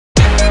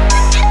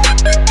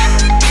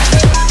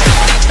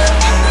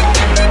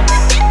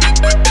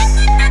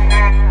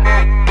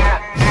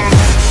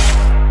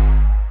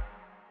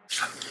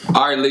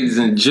Alright, ladies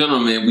and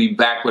gentlemen, we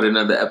back with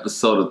another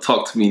episode of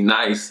Talk to Me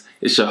Nice.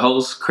 It's your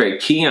host, Craig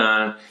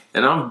Keon,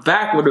 and I'm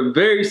back with a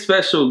very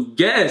special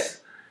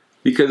guest.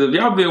 Because if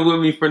y'all been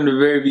with me from the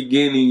very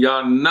beginning,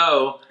 y'all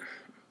know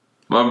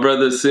my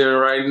brother sitting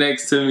right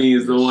next to me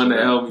is the one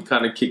that helped me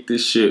kind of kick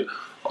this shit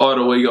all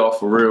the way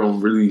off for real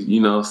and really,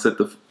 set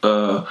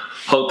the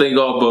whole thing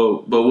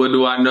off. But what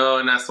do I know?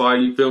 And that's why,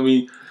 you feel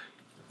me,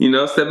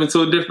 step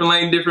into a different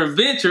lane, different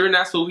venture, and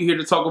that's what we're here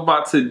to talk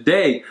about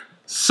today.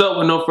 So,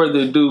 with no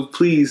further ado,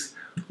 please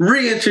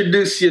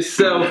reintroduce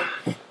yourself.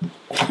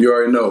 You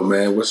already know,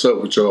 man. What's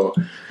up with y'all?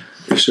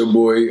 It's your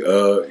boy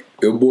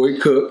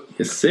Cook.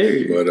 Yes,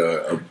 sir. But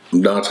I'm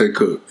Donte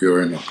Cook. You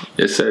already know.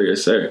 Yes, sir.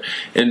 Yes, sir.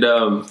 And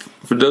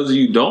for those of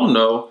you who don't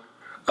know,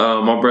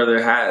 my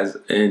brother has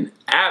an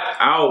app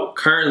out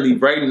currently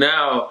right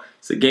now.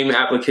 It's a gaming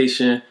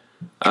application.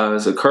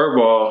 It's a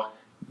curveball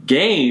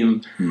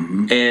game.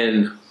 Mm-hmm.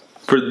 And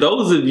for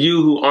those of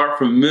you who aren't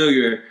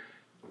familiar,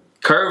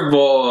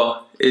 curveball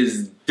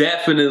is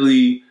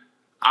definitely,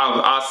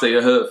 I'll say,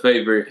 a hood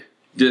favorite.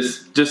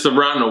 Just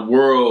around the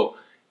world,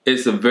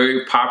 it's a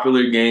very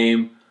popular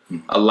game.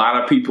 A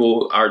lot of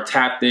people are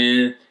tapped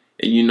in.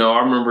 And, I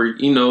remember,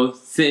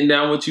 sitting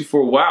down with you for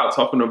a while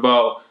talking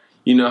about,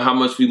 how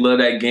much we love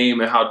that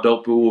game and how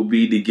dope it will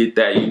be to get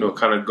that,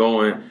 kind of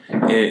going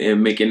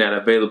and making that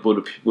available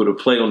to people to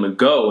play on the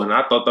go. And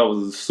I thought that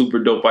was a super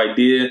dope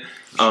idea.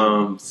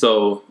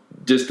 So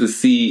just to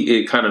see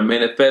it kind of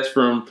manifest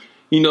from,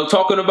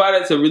 talking about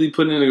it to really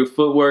putting in the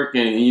footwork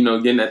and,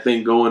 getting that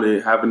thing going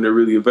and having it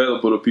really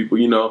available to people,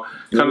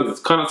 kind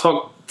of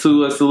talk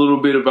to us a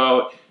little bit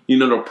about,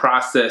 the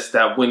process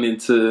that went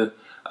into,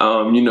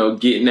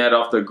 getting that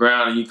off the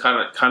ground and you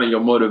kind of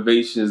your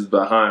motivations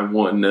behind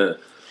wanting to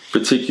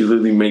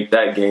particularly make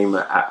that game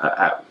an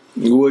app.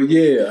 Well,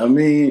 yeah,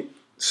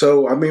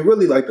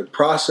 really like the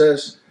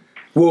process.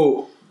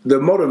 Well,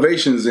 the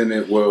motivations in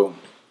it,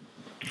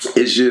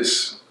 it's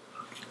just,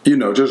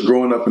 just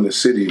growing up in the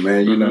city,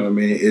 man, you know what I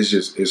mean?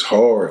 It's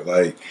hard.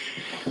 Like,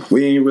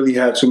 we ain't really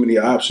had too many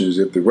options.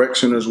 If the rec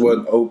centers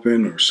wasn't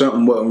open or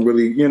something wasn't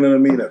really,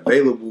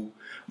 available,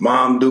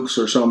 Mom Dukes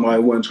or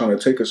somebody wasn't trying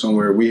to take us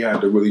somewhere, we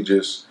had to really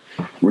just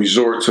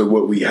resort to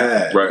what we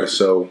had. Right.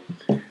 So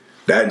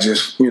that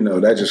just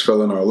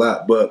fell in our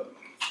lap. But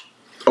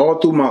all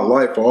through my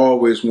life, I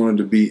always wanted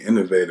to be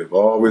innovative. I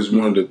always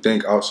wanted to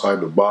think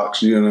outside the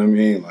box, you know what I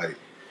mean? Like,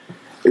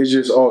 it's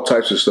just all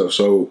types of stuff.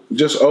 So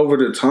just over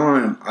the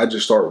time, I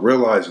just started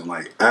realizing,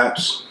 like,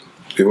 apps,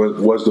 it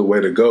was the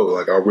way to go.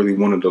 Like, I really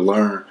wanted to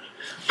learn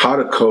how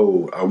to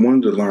code. I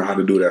wanted to learn how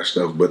to do that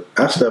stuff. But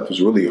that stuff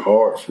is really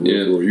hard for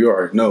you. You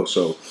already know.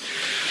 So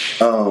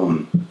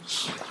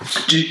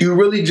you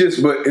really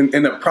just, but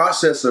in the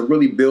process of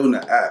really building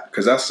an app,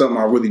 because that's something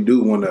I really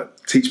do want to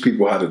teach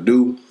people how to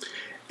do,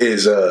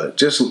 is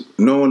just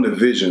knowing the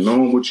vision,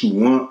 knowing what you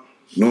want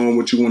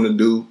to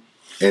do,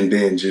 and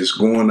then just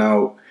going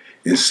out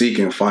and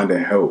seeking, finding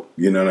help,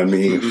 you know what I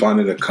mean? Mm-hmm.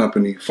 Finding a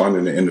company,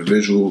 finding an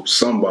individual,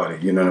 somebody,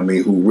 you know what I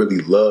mean, who really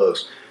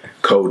loves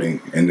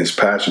coding and is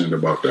passionate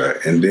about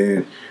that. And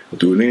then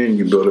through then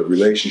you build a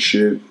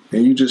relationship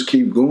and you just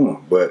keep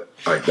going. But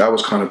like that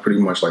was kind of pretty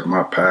much like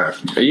my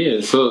path.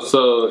 Yeah, so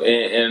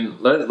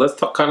let's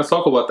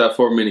talk about that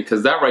for a minute,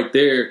 because that right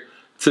there,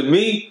 to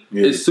me,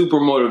 is super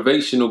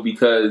motivational,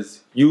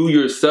 because you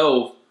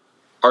yourself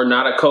are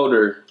not a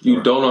coder.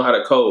 You don't know how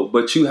to code,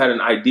 but you had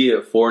an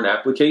idea for an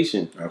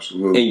application.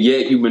 Absolutely. And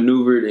yet you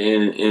maneuvered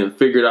and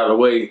figured out a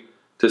way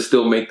to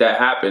still make that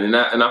happen. And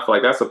I feel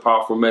like that's a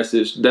powerful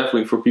message,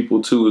 definitely for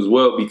people too as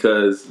well,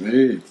 because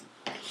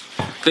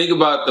think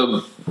about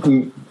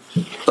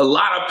a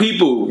lot of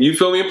people, you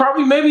feel me? And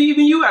probably maybe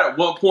even you at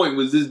one point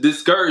was just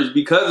discouraged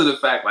because of the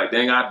fact, like,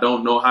 dang, I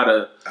don't know how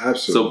to.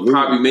 Absolutely. So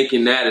probably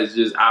making that is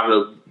just out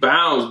of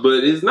bounds,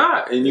 but it's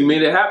not. And you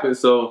made it happen.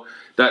 So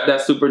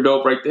that's super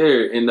dope right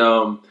there. And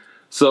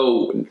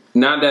so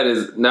now that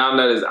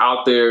is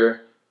out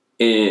there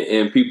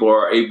and people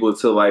are able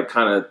to like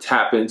kind of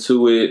tap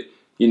into it,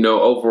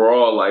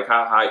 overall, like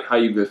how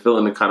you've been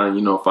feeling to kind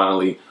of,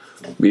 finally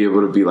be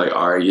able to be like,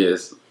 all right,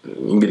 yes,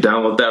 you can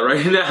download that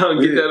right now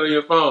and get that on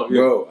your phone.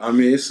 Bro,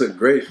 it's a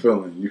great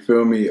feeling. You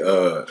feel me?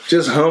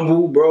 Just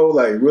humble, bro.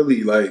 Like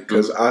really, like,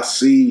 because I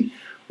see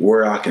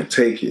where I can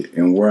take it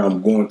and where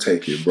I'm going to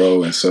take it,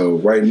 bro. And so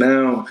right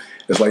now,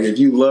 it's like, if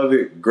you love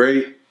it,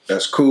 great.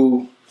 That's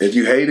cool. If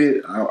you hate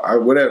it,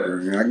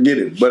 whatever. I get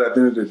it. But at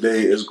the end of the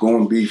day, it's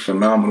going to be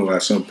phenomenal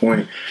at some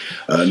point.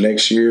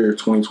 Next year,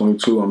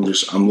 2022,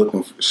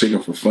 I'm seeking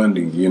for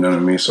funding. You know what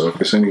I mean? So if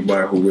it's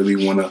anybody who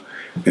really want to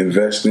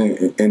invest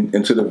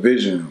into the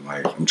vision,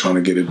 like, I'm trying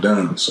to get it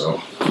done.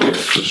 So yeah,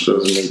 for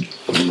sure.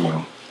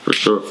 For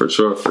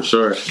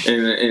sure.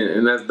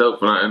 And that's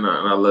dope. And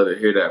I love to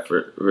hear that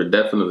for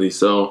definitely.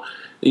 So,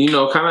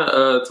 kind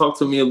of talk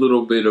to me a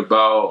little bit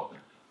about,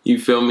 you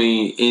feel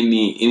me,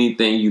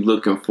 anything you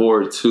looking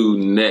forward to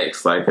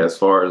next, like as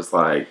far as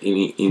like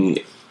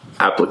any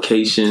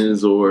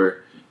applications or,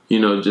 you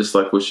know, just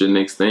like what's your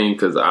next thing?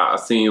 Because I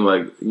seen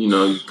like, you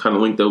know, you kind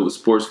of linked up with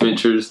Sports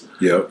Ventures.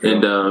 Yep.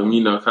 And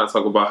you know, kind of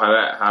talk about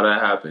how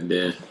that happened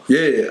then.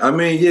 Yeah, I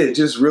mean, yeah,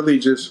 just really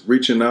just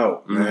reaching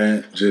out,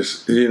 man.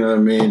 Just, you know what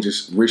I mean?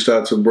 Just reached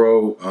out to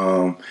bro,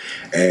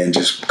 and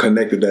just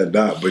connected that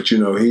dot. But, you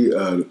know, he,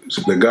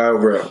 the guy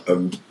over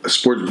at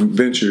Sports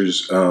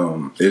Ventures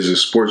is a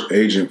sports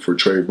agent for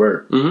Trey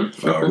Burke,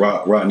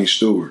 Rodney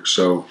Stewart.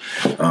 So,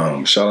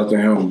 shout out to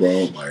him,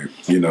 bro.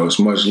 Like, you know, it's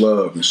much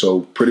love. And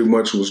so pretty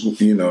much was,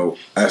 you know,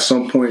 at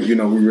some point, you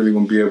know, we really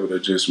gonna be able to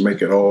just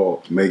make it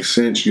all make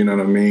sense, you know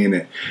what I mean?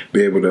 And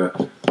be able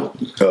to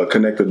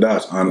connect the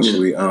dots,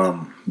 honestly.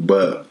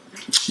 But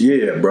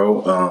yeah,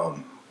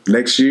 bro.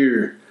 Next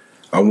year,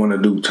 I want to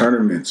do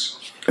tournaments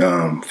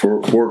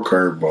for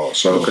curveball.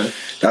 So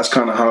that's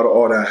kind of how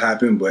all that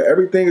happened. But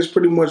everything is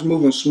pretty much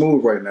moving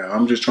smooth right now.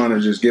 I'm just trying to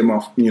just get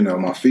my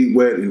my feet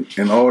wet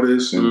and all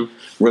this, and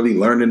really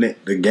learning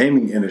the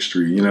gaming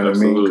industry. You know what I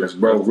mean? Because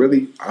bro,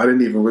 really, I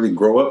didn't even really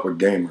grow up a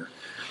gamer,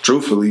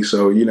 truthfully.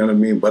 So you know what I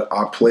mean. But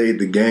I played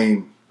the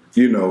game,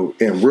 you know,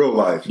 in real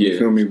life. You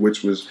feel me?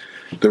 Which was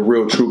the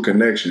real true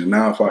connection.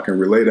 Now, if I can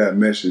relay that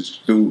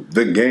message through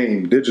the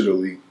game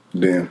digitally,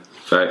 then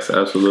facts,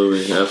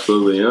 absolutely. And I feel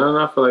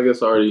like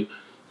it's already,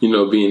 you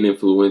know, being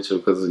influential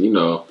because, you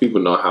know, people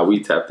know how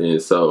we tapped in.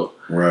 So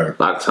a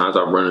lot of times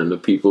I run into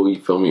people, you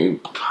feel me, in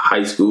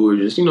high school or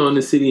just, you know, in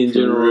the city in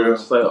general.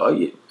 It's like, oh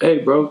yeah, hey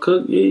bro,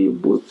 cook,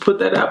 put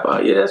that app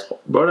out. Yeah, that's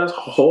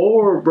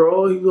hard,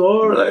 bro. He's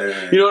hard.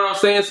 Like, you know what I'm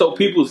saying? So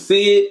people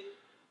see it,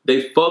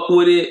 they fuck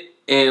with it,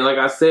 and like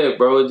I said,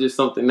 bro, it's just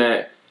something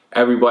that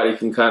everybody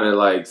can kind of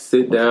like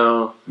sit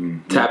down,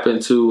 tap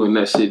into, and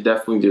that shit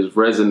definitely just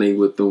resonate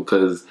with them.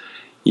 Because,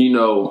 you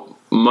know,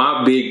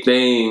 my big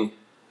thing,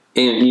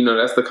 and you know,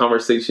 that's the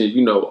conversation,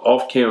 you know,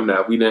 off cam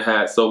that we done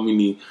had so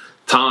many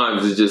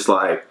times, is just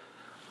like,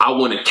 I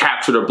want to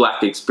capture the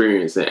black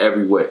experience in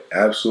every way.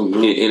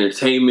 Absolutely. In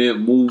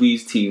entertainment,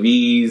 movies,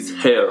 TVs,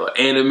 hell,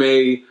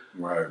 anime,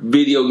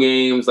 video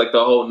games, like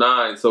the whole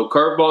nine. So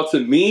curveball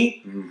to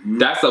me,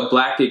 that's a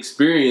black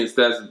experience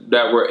that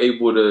we're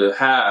able to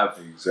have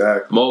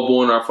mobile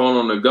on our phone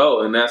on the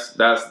go, and that's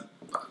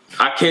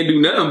I can't do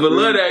nothing but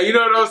love that. You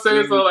know what I'm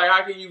saying? So like,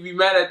 how can you be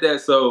mad at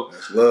that? So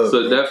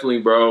definitely,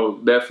 bro,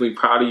 definitely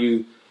proud of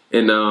you,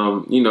 and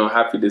you know,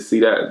 happy to see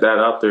that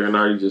out there, and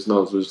I already just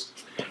know it's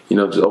just, you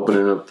know, just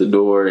opening up the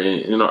door,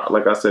 and you know,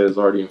 like I said, it's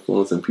already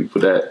influencing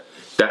people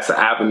that's an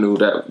avenue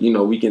that, you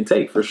know, we can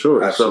take for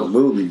sure.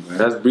 Absolutely, so, man.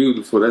 That's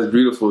beautiful. That's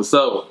beautiful.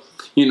 So,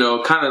 you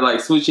know, kind of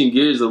like switching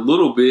gears a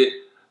little bit.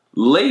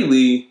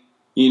 Lately,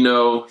 you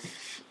know,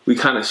 we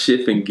kind of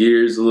shifting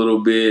gears a little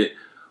bit.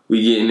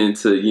 We getting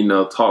into, you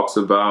know, talks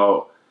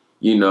about,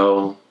 you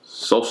know,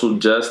 social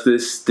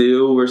justice.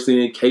 Still, we're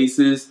seeing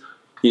cases,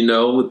 you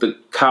know, with the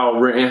Kyle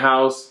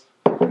Rittenhouse,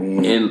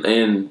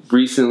 and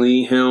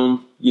recently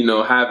him, you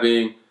know,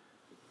 having,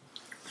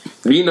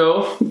 you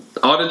know,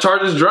 all the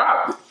charges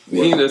dropped.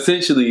 You know,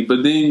 essentially,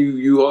 but then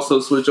you also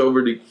switch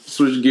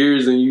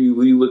gears and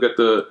you look at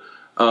the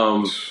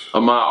Ahmaud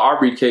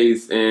Arbery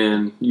case,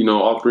 and you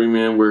know, all three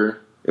men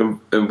were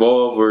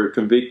involved, were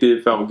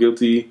convicted, found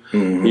guilty.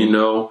 You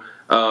know,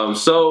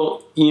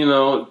 so you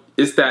know,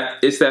 it's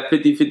that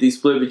 50-50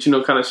 split. But you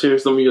know, kind of share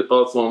some of your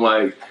thoughts on,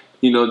 like,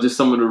 you know, just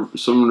some of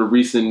the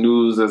recent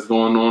news that's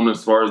going on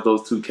as far as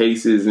those two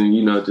cases, and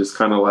you know, just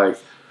kind of like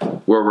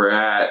where we're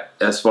at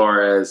as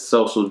far as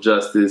social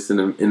justice in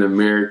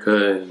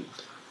America, and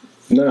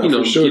you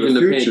know, given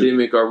the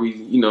pandemic, are we,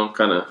 you know,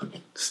 kind of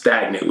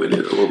stagnant with it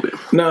a little bit?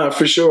 Nah,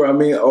 for sure. I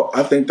mean,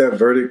 I think that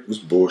verdict was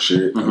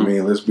bullshit. I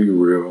mean, let's be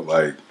real.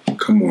 Like,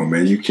 come on,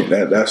 man. You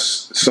can't.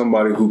 That's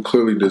somebody who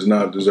clearly does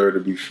not deserve to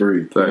be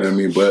free. You know what I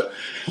mean? But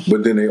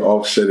then they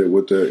offset it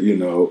with the, you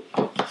know,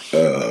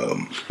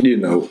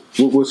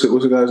 what's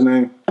the guy's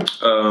name?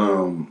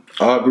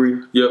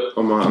 Aubrey. Yep,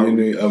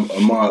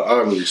 Ahmaud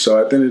Arbery.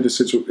 So at the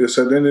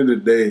end of the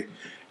day,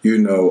 you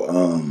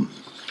know,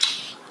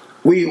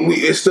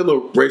 it's still a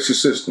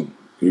racist system.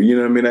 You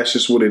know what I mean? That's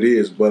just what it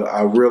is. But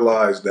I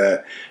realize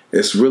that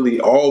it's really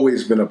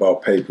always been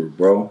about paper,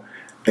 bro.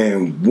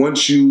 And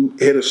once you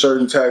hit a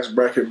certain tax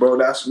bracket, bro,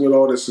 that's what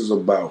all this is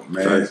about,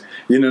 man.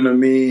 You know what I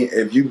mean?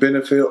 If you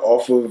benefit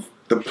off of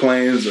the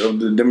plans of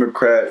the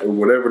Democrat or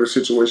whatever the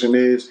situation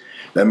is,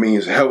 that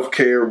means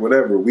healthcare,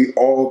 whatever. We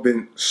all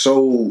been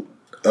sold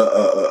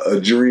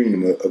a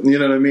dream, you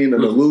know what I mean?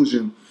 An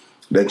illusion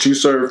that you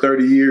serve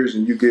 30 years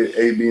and you get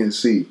A, B, and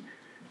C.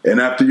 And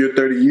after your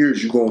 30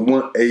 years, you're gonna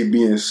want A,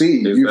 B, and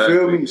C. You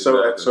feel me?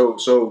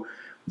 So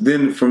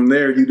then from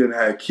there, you didn't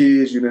have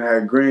kids, you didn't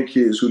have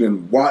grandkids who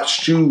didn't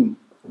watch you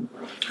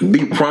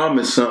be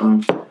promised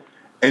something,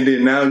 and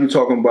then now you're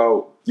talking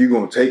about you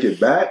gonna take it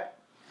back.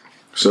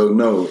 So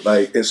no,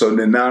 like, and so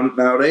then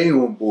now they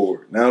on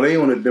board. Now they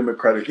on a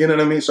Democratic. You know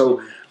what I mean? So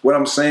what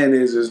I'm saying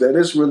is that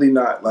it's really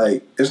not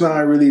like, it's not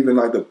really even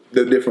like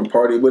the different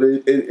party, but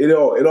it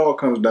all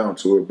comes down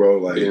to it, bro.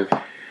 Like.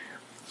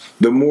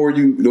 The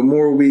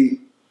more we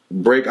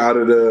break out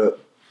of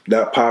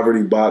that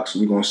poverty box,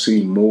 we're gonna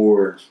see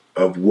more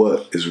of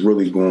what is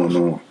really going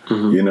on.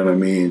 You know what I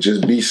mean?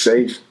 Just be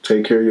safe,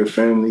 take care of your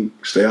family,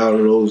 stay out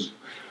of those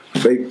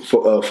fake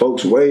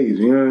folks' ways.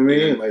 You know what I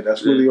mean? Like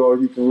that's really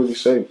all you can really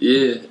say.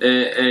 Yeah,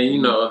 and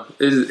you know,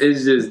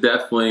 it's just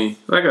definitely,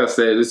 like I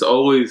said, it's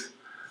always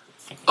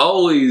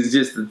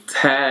just a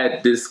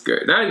tad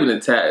discouraging. Not even a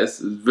tad. It's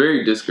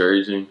very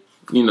discouraging.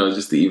 You know,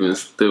 just to even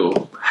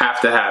still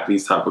have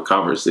these type of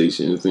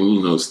conversations, and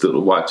you know, still to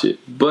watch it.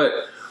 But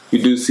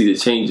we do see the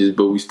changes,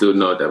 but we still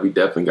know that we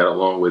definitely got a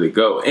long way to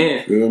go.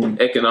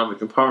 And economic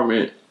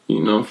empowerment,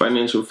 you know,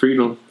 financial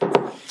freedom.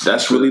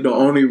 That's really the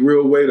only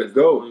real way to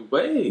go.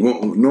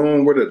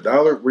 Knowing where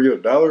your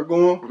dollar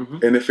going,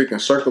 and if it can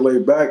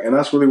circulate back. And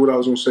that's really what I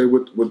was gonna say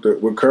with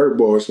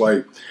curveball. It's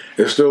like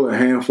it's still a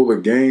handful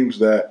of games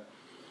that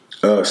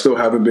still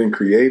haven't been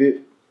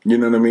created. You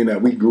know what I mean?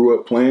 That we grew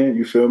up playing.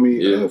 You feel me?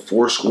 Yeah.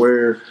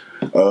 Foursquare.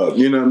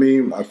 You know what I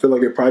mean? I feel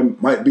like it probably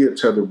might be a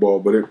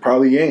tetherball, but it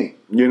probably ain't.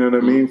 You know what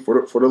I mean?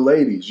 For the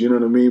ladies. You know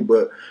what I mean?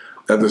 But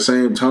at the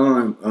same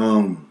time,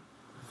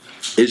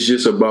 it's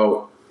just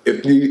about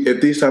if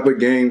these type of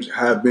games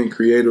have been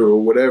created or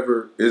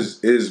whatever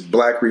is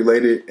black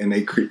related, and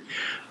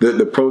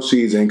the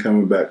proceeds ain't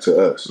coming back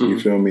to us. You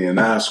feel me? And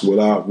that's what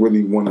I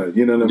really want to.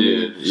 You know what I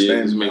mean?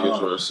 Yeah, just making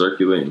sure it's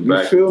circulating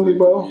back. You feel me,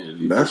 bro?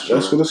 That's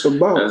what it's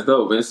about. That's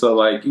dope. And so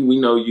like we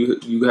know you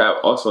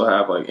also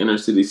have like inner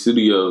city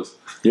studios.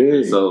 Yeah.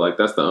 And so like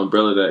that's the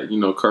umbrella that, you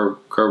know,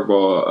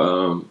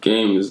 curveball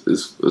game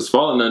is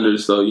falling under.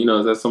 So you know,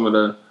 is that some of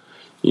the,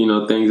 you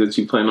know, things that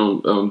you plan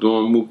on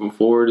doing moving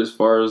forward as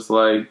far as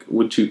like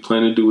what you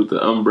plan to do with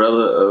the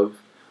umbrella of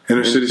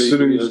inner city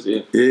studios?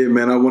 Yeah,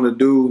 man, I want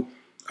to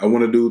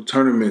do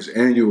tournaments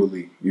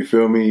annually. You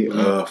feel me?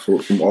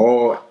 From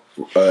all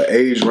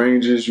age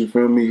ranges. You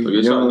feel me?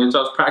 So get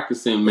y'all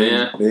practicing,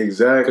 man.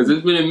 Exactly. Because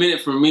it's been a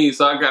minute for me,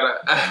 so I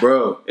gotta.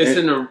 Bro,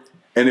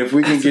 and if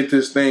we can get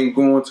this thing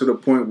going to the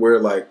point where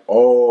like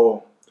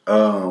all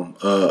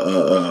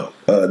the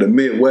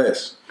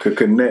Midwest could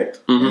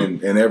connect,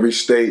 and every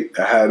state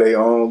have their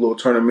own little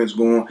tournaments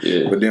going,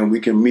 but then we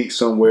can meet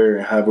somewhere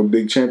and have a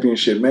big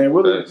championship, man.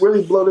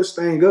 Really blow this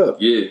thing up.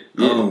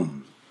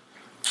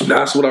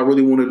 That's what I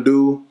really want to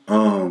do.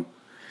 And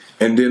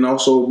then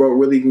also, bro,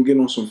 really can get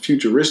on some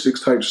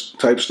futuristic type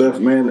stuff,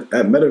 man.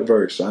 At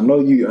Metaverse, I know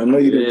you done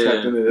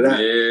tapped into that.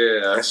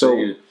 Yeah. And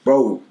so,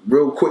 bro,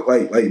 real quick,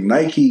 like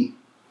Nike,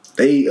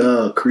 they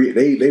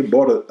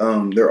bought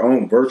their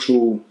own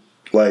virtual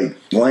like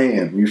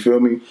land, you feel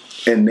me,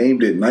 and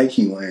named it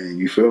Nike Land,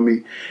 you feel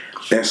me.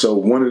 And so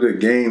one of the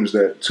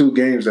two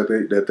games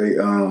that they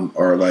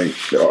are like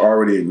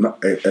already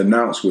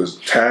announced was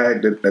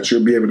tag that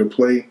you'll be able to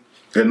play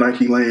at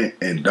Nike Land,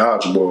 and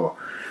dodgeball.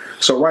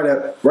 So right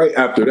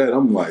after that,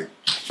 I'm like,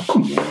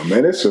 come on,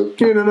 man,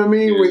 you know what I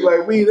mean?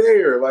 We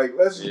there, like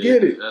let's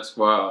get it. That's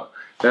wild.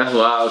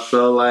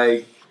 So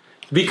like,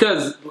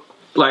 because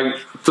like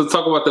to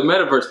talk about the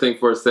metaverse thing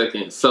for a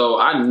second. So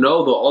I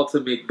know the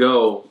ultimate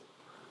goal,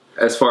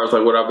 as far as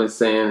like what I've been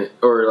saying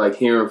or like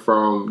hearing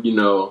from, you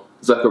know,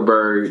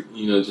 Zuckerberg,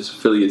 you know, just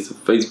affiliates of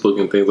Facebook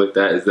and things like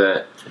that, is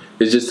that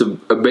it's just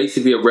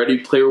basically a Ready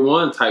Player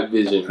One type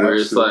vision where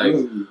it's like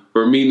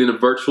we're meeting in a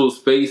virtual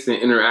space and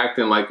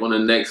interacting like on the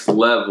next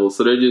level.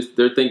 So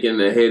they're thinking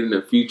ahead in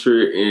the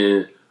future,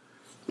 and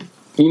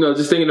you know,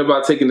 just thinking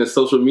about taking the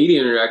social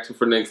media interaction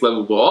for the next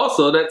level, but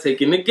also that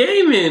taking the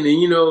gaming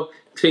and, you know,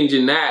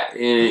 changing that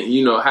and,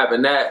 you know,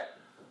 having that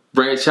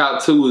branch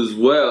out too as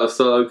well.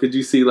 So could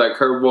you see like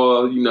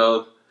curveball, you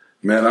know?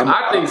 Man,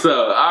 I think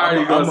so. I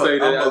already gonna say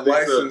that. I'm gonna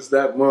license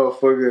that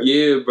motherfucker.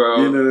 Yeah, bro.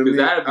 You know what I mean?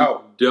 That'd be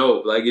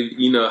dope. Like, if,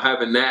 you know,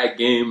 having that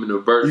game in a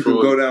virtual. You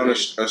can go down a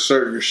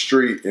certain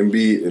street and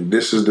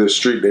this is the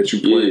street that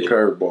you play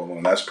curveball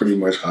on. That's pretty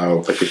much how.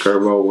 Like a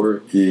curveball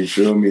word. Yeah, you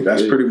feel me?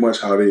 That's pretty much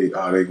how they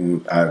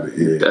gonna have it.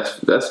 Yeah.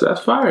 That's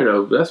fire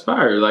though. That's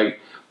fire. Like,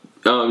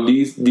 do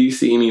you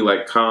see any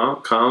like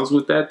cons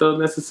with that though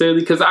necessarily?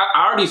 Because I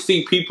already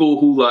see people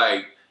who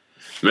like.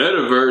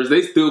 Metaverse,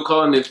 they still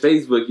calling it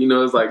Facebook. You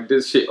know, it's like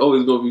this shit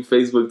always gonna be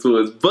Facebook to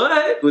us.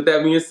 But with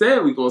that being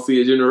said, we gonna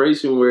see a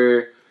generation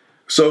where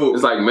it's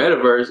like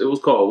Metaverse. It was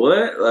called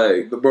what?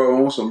 Like,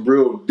 bro, on some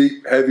real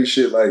deep, heavy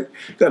shit. Like,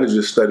 you gotta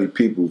just study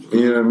people.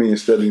 You know what I mean?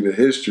 Study the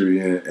history,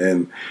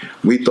 and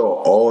we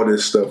thought all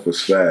this stuff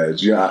was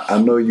fast. Yeah,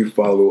 I know you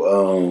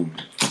follow.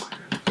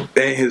 And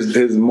his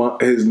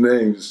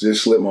name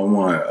just slipped my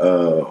mind.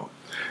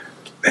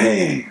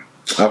 Dang.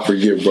 I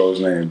forget bro's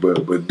name,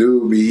 but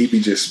dude, he be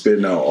just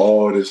spitting out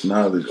all this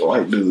knowledge.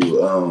 White dude,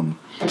 I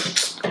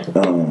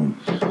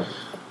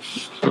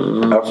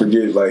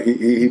forget. Like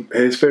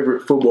his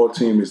favorite football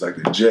team is like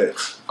the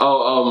Jets.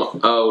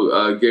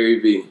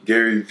 Gary V.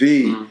 Gary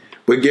V. Mm-hmm.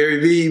 But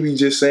Gary V be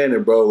just saying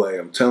it, bro. Like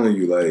I'm telling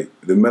you, like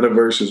the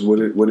metaverse is what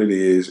it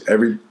is.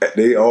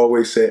 They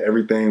always said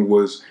everything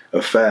was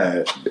a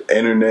fad, the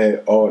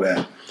internet, all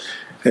that.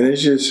 And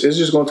it's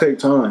just gonna take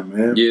time,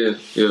 man. Yeah.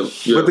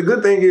 But the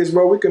good thing is,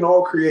 bro, we can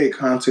all create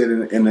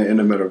content in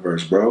the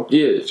metaverse, bro.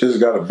 Yeah. Just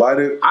gotta bite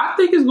it. I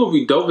think it's gonna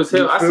be dope as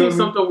hell. I seen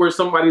something where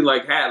somebody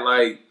like had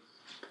like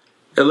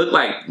It looked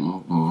like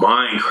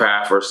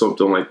Minecraft or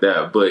something like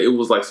that, but it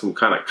was like some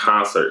kind of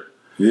concert.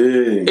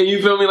 Yeah. And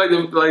you feel me? Like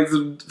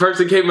the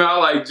person came out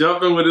like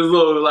jumping with his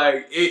little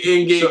like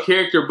in-game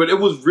character, but it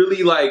was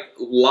really like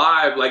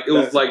live. Like it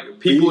was like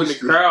people in the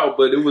crowd,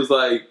 but it was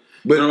like,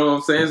 you know what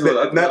I'm saying?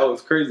 So that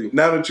was crazy.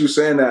 Now that you're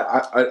saying that,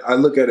 I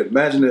look at it,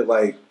 imagine it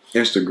like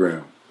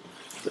Instagram.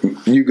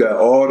 You got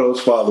all those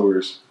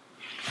followers,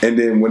 and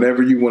then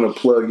whenever you want to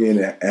plug in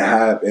and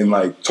have and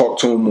like talk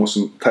to them on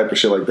some type of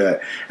shit like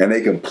that, and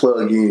they can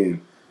plug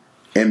in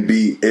and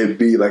it'd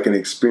be like an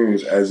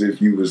experience as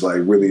if you was like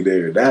really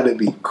there. That'd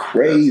be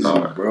crazy,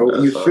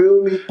 bro. You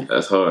feel me?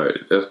 That's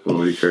hard. That's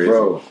gonna be crazy,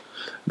 bro.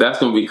 That's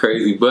gonna be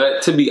crazy.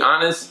 But to be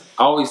honest,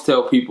 I always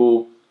tell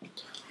people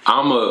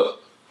I'm a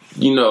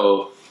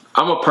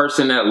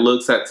person that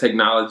looks at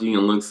technology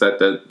and looks at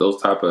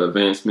those type of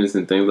advancements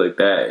and things like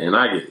that, and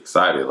I get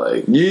excited.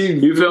 Like,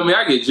 you feel me?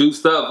 I get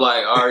juiced up.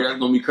 Like, all right, that's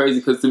gonna be crazy.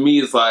 Because to me,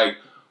 it's like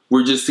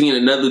we're just seeing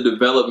another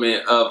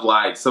development of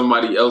like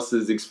somebody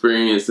else's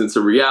experience into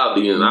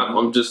reality, and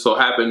I'm just so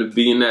happy to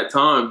be in that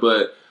time.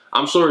 But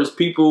I'm sure it's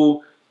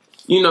people,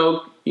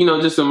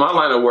 just in my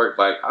line of work,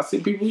 like I see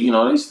people,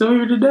 they still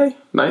here today.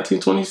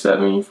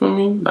 1927, you feel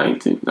me?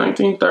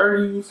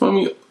 1930, you feel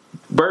me?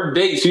 Birth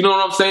dates, you know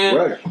what I'm saying?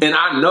 Right. And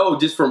I know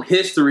just from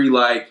history,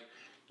 like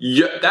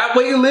that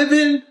way of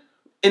living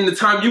in the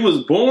time you was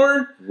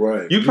born,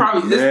 right? You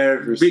probably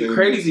never be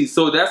crazy.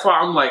 So that's why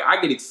I'm like,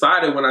 I get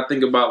excited when I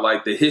think about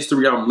like the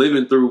history I'm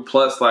living through.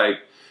 Plus, like,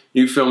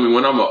 you feel me?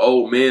 When I'm an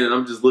old man and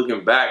I'm just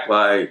looking back,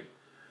 like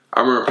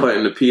I remember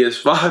playing the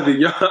PS5 and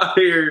y'all out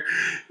here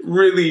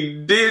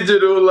really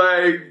digital,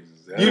 like.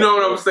 You know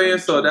what I'm saying?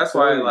 So that's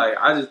why, like,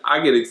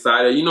 I get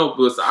excited.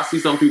 But I see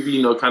some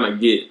people, kind of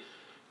get.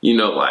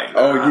 Like,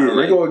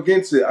 they go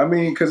against it. I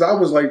mean, because I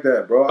was like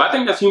that, bro. But I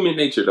think that's human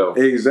nature, though.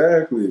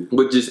 Exactly.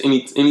 But just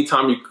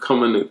anytime you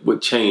come in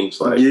with change,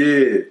 like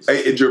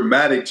a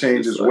dramatic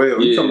change as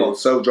well. You talking about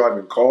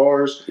self-driving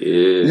cars? Yeah.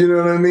 You know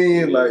what I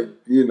mean? Yeah. Like,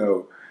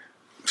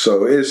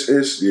 so it's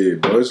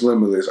bro. It's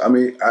limitless. I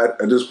mean, at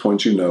this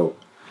point,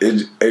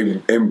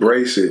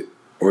 embrace it,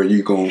 or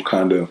you gonna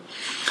kind of.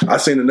 I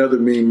seen another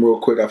meme real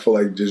quick. I feel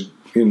like just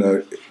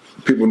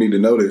people need to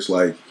know this,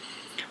 like.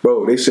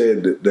 Bro, they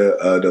said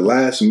the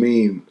last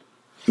meme,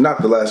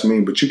 not the last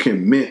meme, but you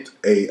can mint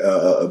a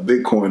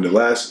Bitcoin.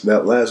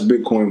 That last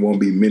Bitcoin won't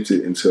be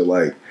minted until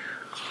like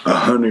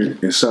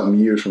 100 and something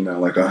years from now,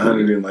 like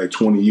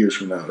 120 years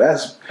from now.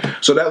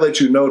 So that lets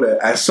you know that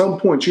at some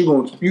point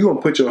you're gonna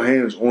put your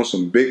hands on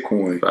some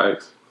Bitcoin.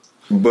 Facts.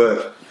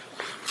 But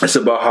it's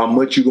about how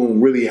much you're gonna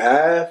really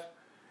have.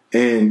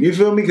 And you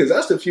feel me? Because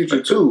that's the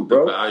future too,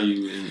 bro. The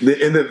value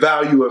and the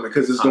value of it,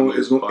 because it's going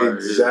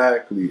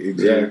exactly.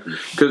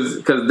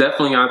 Because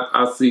definitely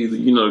I see the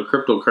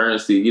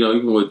cryptocurrency.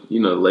 Even with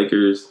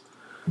Lakers,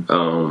 they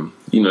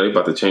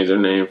about to change their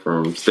name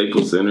from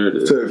Staples Center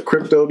to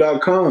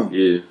crypto.com.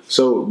 Yeah.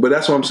 So, but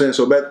that's what I'm saying.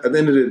 So, at the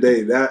end of the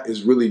day, that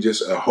is really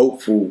just a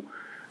hopeful.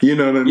 You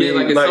know what I mean? Yeah,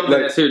 like it's something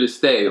that's here to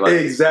stay. Like,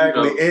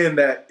 exactly, and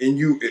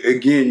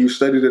you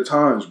study the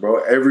times, bro.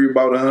 Every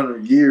about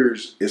 100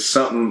 years, is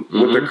something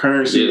with the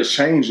currency is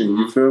changing.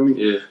 You feel me?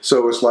 Yeah.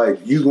 So it's like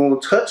you gonna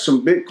touch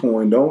some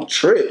Bitcoin, don't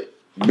trip,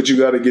 but you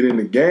got to get in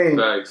the game.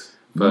 Facts.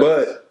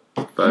 But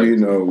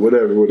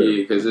whatever.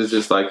 Yeah, because it's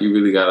just like you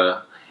really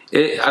gotta.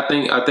 I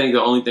think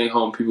the only thing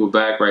holding people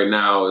back right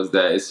now is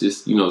that it's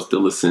just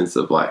still a sense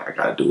of like I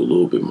gotta do a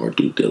little bit more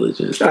due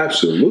diligence.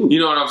 Absolutely.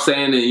 You know what I'm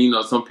saying?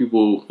 And some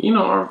people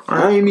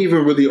I ain't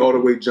even really all the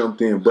way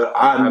jumped in, but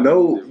I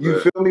know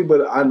you feel me.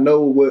 But I know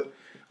what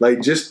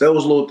just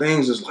those little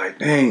things is like,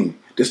 dang,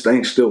 this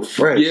thing's still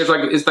fresh. Yeah,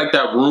 it's like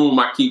that room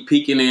I keep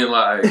peeking in,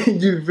 like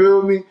you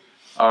feel me.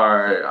 All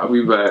right, I'll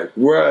be back.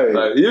 Right.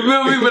 Like, you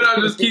feel me? But I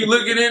just keep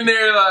looking in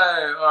there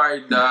like, all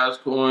right,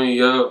 Dogecoin,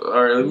 yup.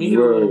 All right, let me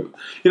You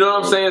know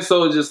what I'm saying?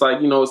 So it's just like,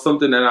 it's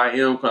something that I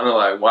am kind of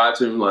like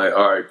watching, like,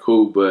 all right,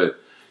 cool, but,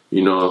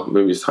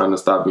 maybe it's time to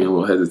stop being a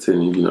little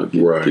hesitant and,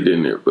 get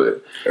in there.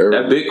 But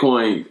that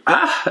Bitcoin,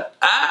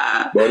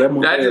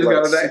 bro, that just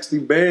got 60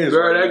 bands.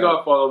 Bro, that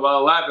got fall of my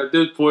life at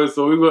this point,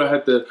 so we're going to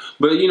have to,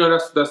 but,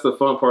 that's the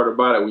fun part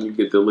about it when you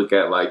get to look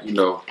at, like,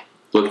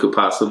 what could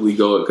possibly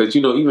go, because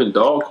even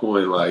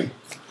Dogecoin, like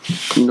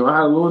I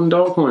had a little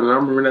Dogecoin, and I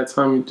remember that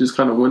time it just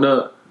kind of went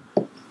up,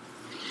 and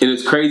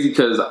it's crazy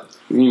because I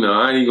ain't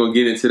even gonna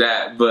get into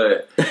that,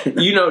 but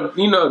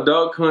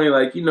Dogecoin,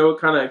 like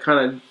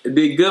kind of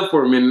did good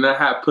for me, and I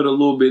had put a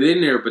little bit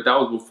in there, but that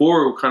was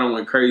before it kind of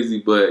went crazy,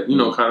 but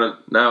kind of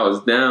now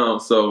it's down,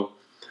 so.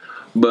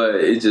 But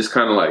it's just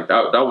kind of like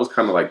that was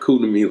kind of like cool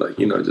to me, like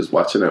just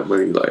watching that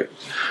money, like,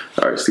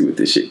 all right, see what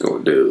this shit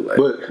gonna do. Like,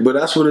 but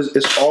that's what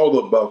it's all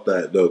about,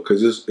 that though,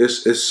 because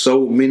it's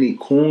so many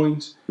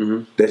coins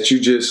that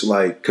you just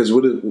like. Because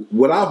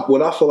what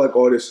I feel like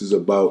all this is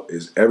about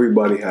is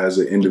everybody has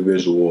an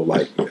individual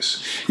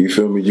likeness. You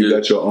feel me? You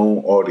got your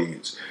own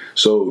audience.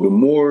 So the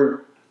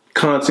more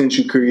content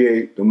you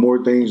create, the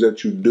more things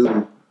that you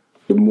do,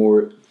 the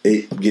more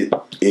it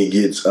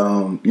gets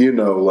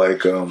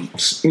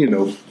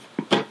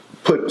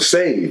put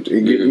saved.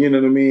 You know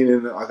what I mean?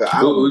 And like an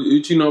album.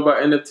 What you know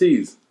about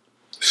NFTs?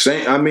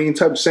 Same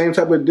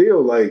type of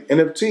deal. Like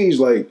NFTs,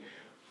 like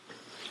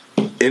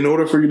in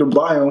order for you to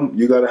buy them,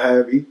 you gotta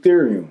have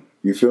Ethereum.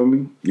 You feel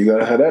me? You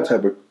gotta have that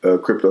type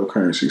of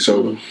cryptocurrency.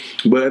 So,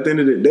 but at the end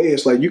of the day,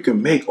 it's like you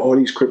can make all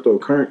these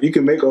cryptocurrency, you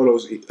can make all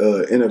those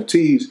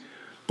NFTs,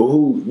 but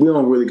we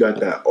don't really got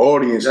that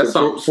audience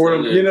for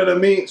them. You know what I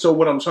mean? So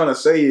what I'm trying to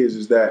say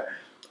is that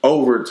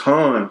over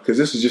time, because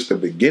this is just the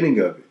beginning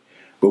of it,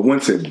 but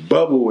once it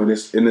bubble and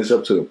it's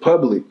up to the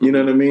public, you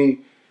know what I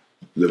mean?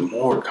 The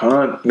more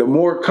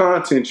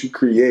content you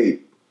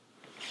create,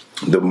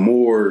 the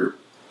more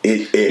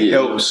it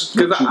helps.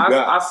 Because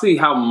I see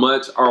how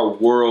much our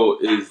world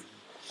is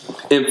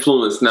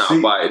influenced now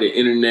by the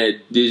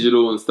internet,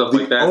 digital, and stuff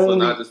like that. So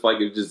not just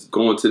like it's just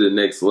going to the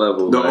next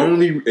level. The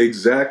only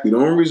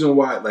reason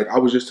why, like I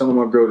was just telling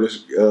my girl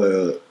this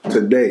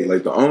today,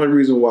 like the only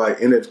reason why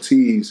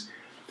NFTs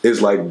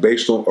is like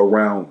based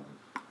around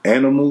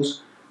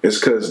animals is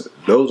because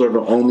those are the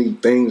only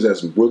things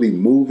that's really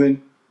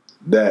moving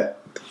that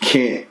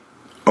can't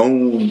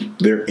own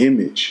their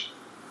image.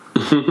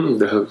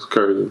 That's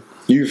crazy.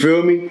 You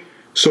feel me?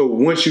 So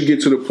once you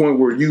get to the point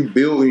where you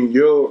building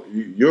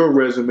your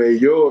resume,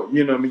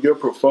 your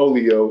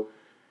portfolio,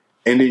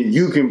 and then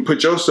you can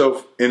put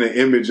yourself in an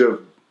image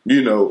of,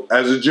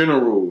 as a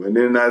general and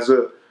then as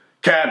a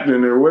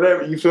captain or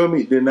whatever, you feel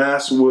me? Then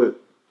that's what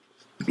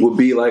would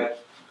be like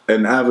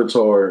an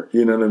avatar,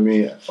 you know what I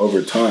mean,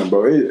 over time,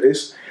 bro.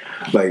 It's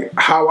like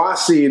how I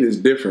see it is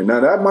different. Now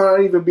that might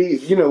not even be,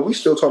 we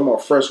still talking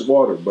about fresh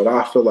water, but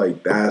I feel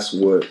like that's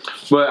what.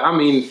 But I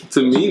mean,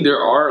 to me, there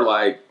are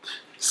like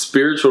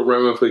spiritual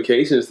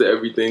ramifications to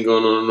everything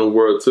going on in the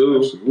world too.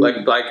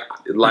 Absolutely.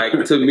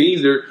 Like to me,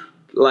 there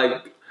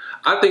like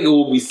I think it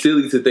will be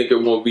silly to think there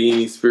won't be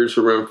any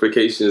spiritual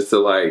ramifications to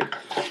like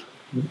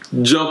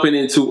jumping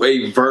into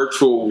a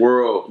virtual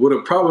world. Well,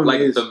 the problem like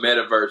is the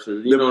metaverse.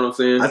 You know what I'm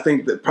saying? I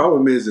think the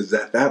problem is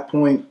at that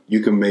point you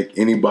can make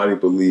anybody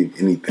believe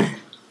anything.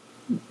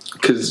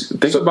 Because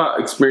think about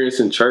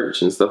experiencing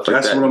church and stuff like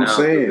that. That's what I'm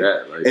saying.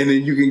 And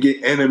then you can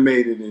get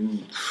animated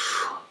and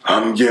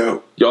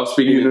y'all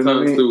speaking in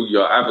tongues through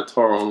your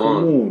avatar online.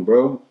 Come on,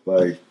 bro.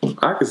 Like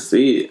I can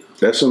see it.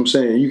 That's what I'm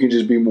saying. You can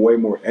just be way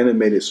more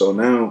animated. So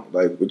now,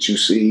 like what you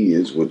see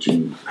is what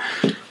you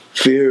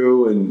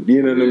feel, and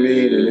you know what I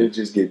mean, and it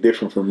just get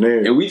different from there.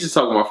 And we just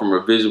talking about from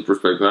a visual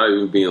perspective, not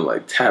even being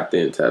like tapped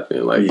in,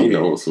 like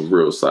some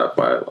real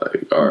sci-fi.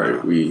 Like all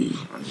right, we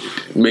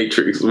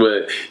Matrix,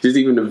 but just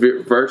even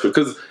the virtual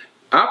because.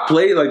 I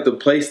played like the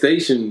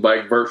PlayStation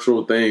like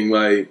virtual thing.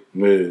 Like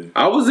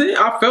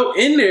I felt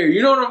in there.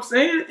 You know what I'm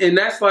saying? And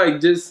that's like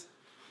just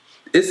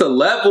it's a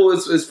level.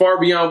 It's far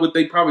beyond what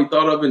they probably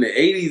thought of in the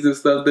 80s and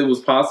stuff that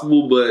was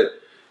possible. But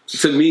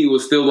to me, it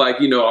was still like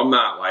I'm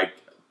not like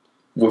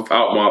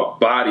without my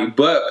body.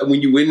 But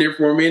when you in there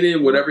for a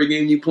minute, whatever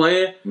game you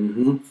playing,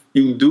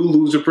 you do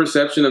lose your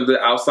perception of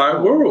the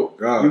outside world.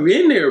 You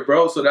in there,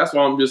 bro. So that's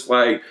why I'm just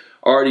like.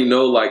 Already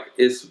know like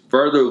it's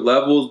further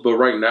levels, but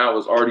right now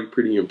it's already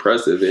pretty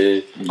impressive,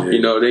 and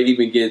they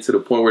even get to the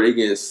point where they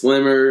getting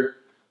slimmer.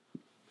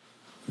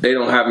 They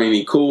don't have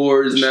any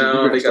cords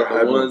now. They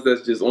got the ones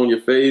that's just on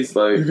your face.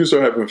 Like you can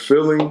start having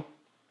feeling.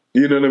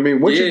 You know what I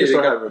mean? Once you can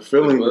start having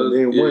feeling, and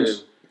then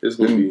once it's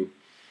gonna be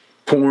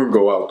porn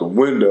go out the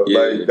window.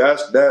 Like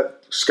that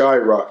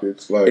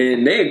skyrockets. Like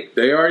and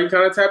they already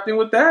kind of tapped in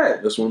with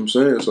that. That's what I'm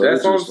saying. So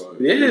that's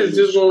it's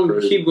just gonna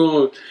keep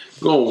going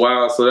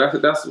wild. So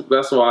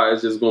that's why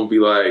it's just gonna be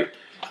like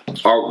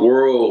our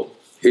world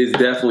is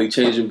definitely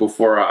changing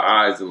before our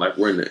eyes, and like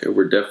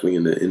we're definitely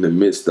in the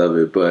midst of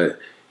it. But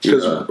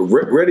because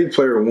Ready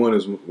Player One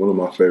is one of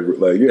my favorite.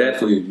 Like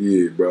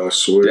definitely, bro. I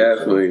swear,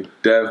 definitely.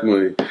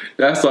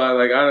 That's why,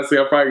 like honestly,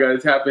 I probably gotta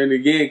tap in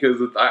again because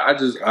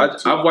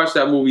I've watched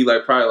that movie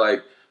like probably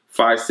like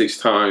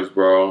 5-6 times,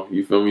 bro.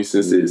 You feel me?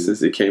 Since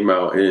it came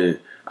out, and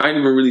I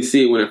didn't even really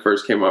see it when it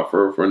first came out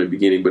from the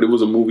beginning. But it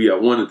was a movie I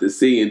wanted to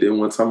see, and then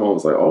one time I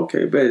was like,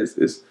 okay, bet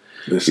it's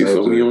you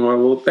feel me on my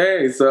little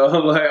thing. So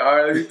I'm like, all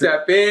right, let me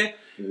tap in,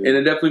 and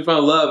I definitely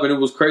found love, and it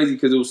was crazy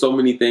because it was so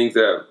many things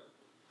that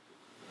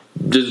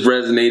just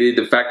resonated.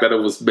 The fact that it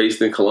was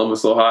based in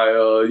Columbus,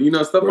 Ohio,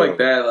 stuff like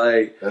that.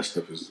 Like that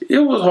stuff it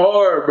was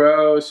hard,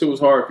 bro. Shit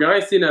was hard. If y'all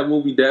ain't seen that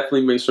movie,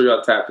 definitely make sure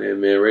y'all tap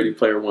in, man. Ready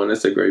Player One.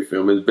 That's a great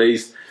film. It's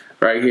based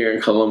right here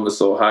in Columbus,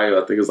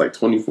 Ohio. I think it's like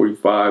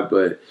 2045,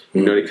 but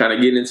they kind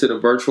of get into the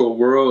virtual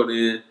world,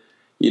 and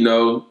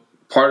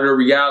part of the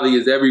reality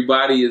is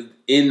everybody is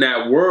in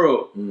that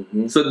world.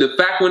 So the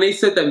fact when they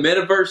said that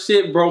metaverse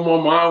shit, bro,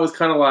 my mind was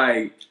kind of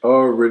like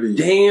already.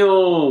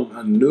 Damn,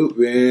 I knew,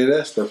 man.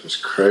 That stuff is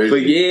crazy.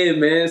 But yeah,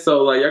 man.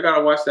 So like, y'all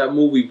gotta watch that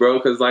movie, bro,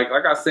 because like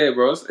I said,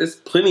 bro, it's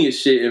plenty of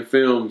shit in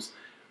films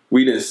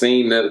we didn't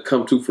seen that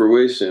come to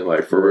fruition,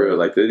 like for real.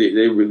 Like they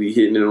really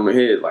hitting it on the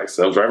head, like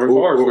self-driving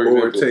cars, for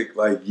example. Or take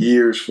like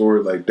years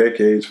for like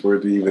decades for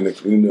it to even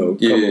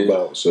come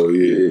about. So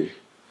yeah.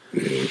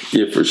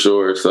 Yeah, for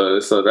sure. So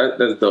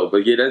that's dope.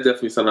 But yeah, that's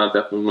definitely something I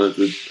definitely wanted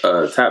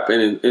to tap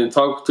in and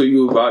talk to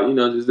you about. You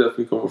know, just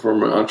definitely coming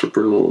from an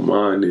entrepreneurial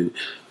mind and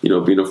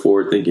being a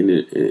forward thinking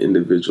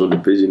individual and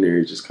a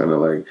visionary, just kind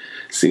of like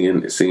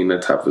seeing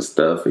that type of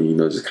stuff and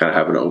just kind of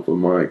having an open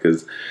mind.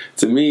 Because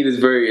to me, it's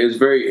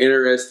very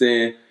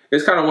interesting.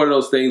 It's kind of one of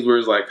those things where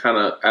it's like kind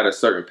of at a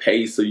certain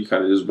pace, so you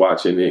kind of just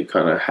watching it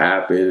kind of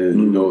happen and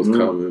you know it's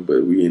coming.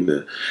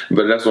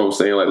 But that's what I'm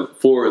saying, like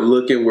forward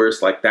looking, where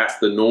it's like that's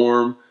the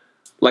norm.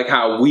 Like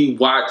how we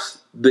watch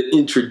the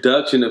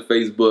introduction of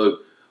Facebook,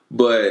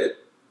 but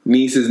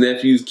nieces,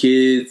 nephews,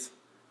 kids,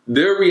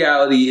 their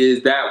reality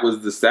is that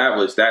was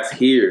established. That's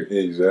here.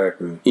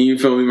 Exactly. And you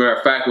feel me? Matter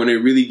of fact, when they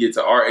really get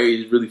to our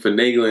age, really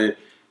finagling,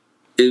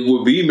 it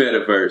will be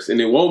metaverse and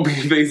it won't be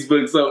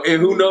Facebook. So,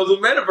 and who knows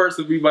what metaverse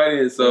will be by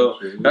then. So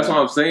that's what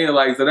I'm saying.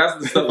 Like, so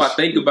that's the stuff I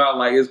think about.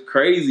 Like, it's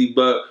crazy,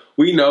 but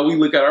we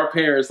look at our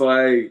parents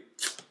like,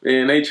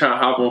 man, they trying to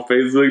hop on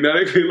Facebook. Now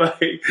they be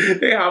like,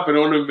 they hopping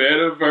on the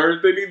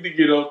metaverse. They need to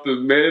get off the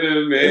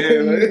meta,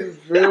 man.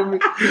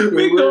 Like,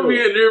 we gonna be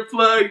in there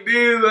plugged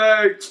in,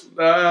 like,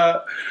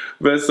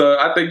 But so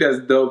I think that's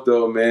dope,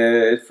 though,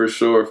 man. For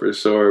sure.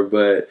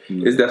 But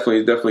it's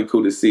definitely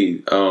cool to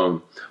see.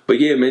 But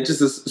yeah, man, just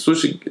to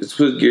switch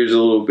gears a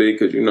little bit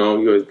because you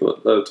always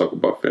love to talk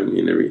about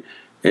family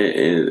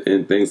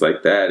and things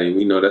like that,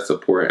 and that's an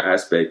important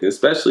aspect, and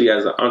especially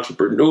as an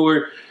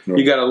entrepreneur.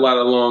 You got a lot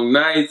of long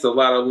nights, a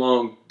lot of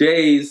long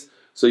days,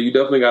 so you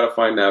definitely got to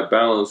find that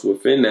balance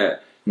within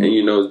that. And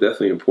it's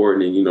definitely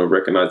important, and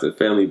recognizing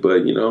family.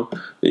 But you got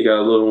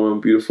a little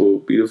one,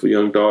 beautiful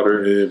young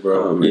daughter. Yeah,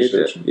 bro.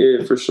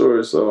 Yeah, for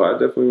sure. So I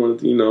definitely wanted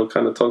to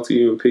kind of talk to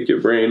you and pick your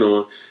brain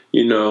on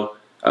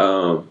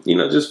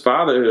just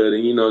fatherhood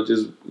and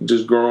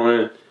just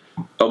growing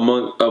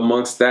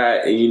amongst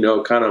that,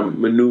 and kind of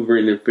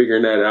maneuvering and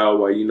figuring that out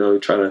while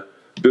trying to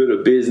build a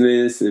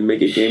business and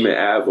make a gaming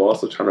app, but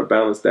also trying to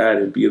balance that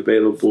and be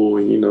available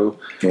and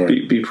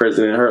be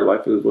present in her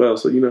life as well.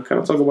 So kind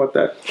of talk about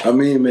that. I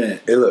mean, man,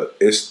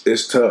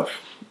 it's tough.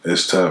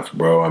 It's tough,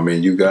 bro. I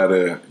mean, you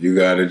gotta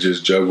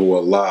just juggle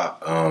a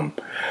lot.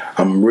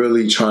 I'm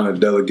really trying to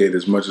delegate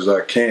as much as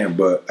I can,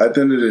 but at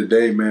the end of the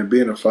day, man,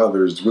 being a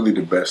father is really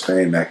the best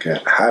thing that can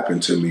happen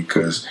to me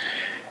because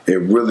it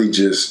really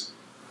just,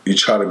 you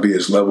try to be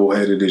as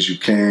level-headed as you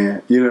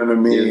can, you know what I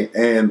mean?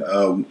 Yeah. And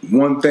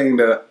one thing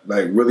that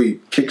like really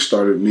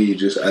kickstarted me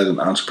just as an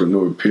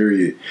entrepreneur,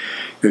 period,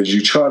 is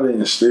you try to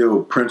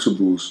instill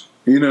principles,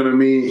 you know what I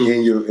mean,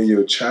 in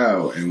your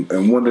child.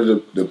 And one of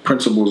the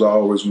principles I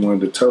always wanted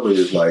to tell her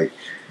is like,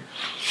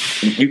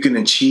 you can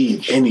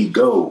achieve any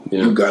goal.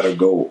 Yeah. You got to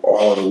go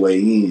all the way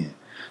in.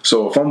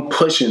 So if I'm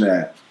pushing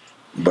that,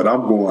 but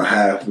I'm going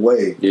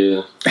halfway,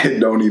 it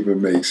don't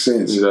even make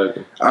sense.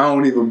 Exactly. I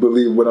don't even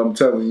believe what I'm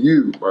telling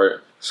you. Right.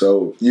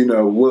 So,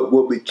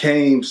 what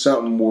became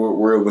something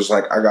where it was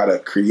like, I got to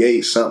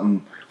create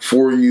something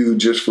for you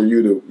just for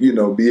you to,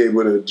 be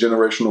able to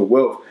generational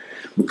wealth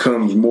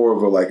becomes more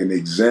of an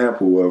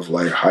example of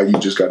like how you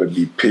just got to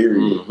be,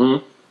 period.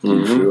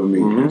 You feel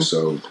me? And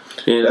so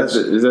that's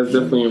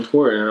definitely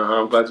important.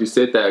 I'm glad you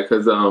said that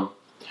because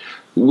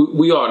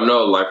we all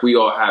know, like, we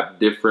all have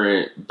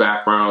different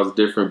backgrounds,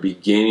 different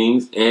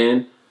beginnings,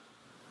 and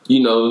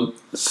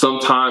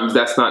sometimes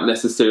that's not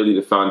necessarily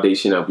the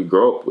foundation that we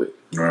grow up with,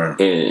 right?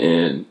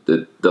 And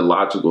the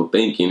logical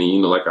thinking,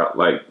 and like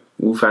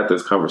we've had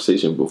this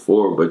conversation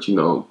before, but a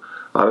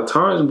lot of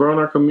times, bro, in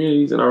our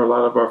communities and a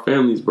lot of our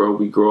families, bro,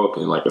 we grow up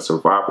in like a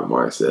survival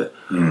mindset.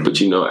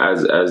 But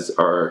as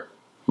our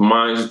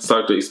minds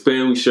start to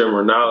expand, we share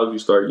more knowledge, we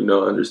start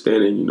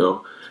understanding the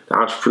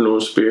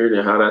entrepreneurial spirit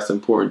and how that's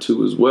important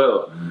too as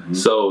well.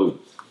 So,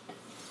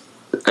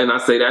 and I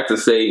say that to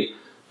say,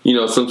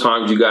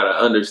 sometimes you got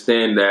to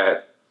understand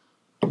that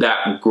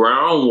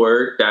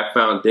groundwork, that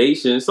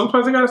foundation,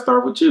 sometimes it got to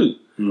start with you.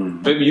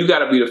 Maybe you got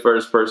to be the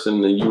first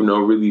person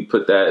to, really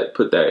put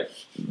that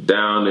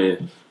down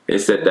and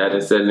set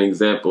an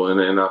example.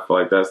 And I feel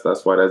like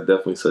that's why that's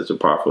definitely such a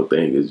powerful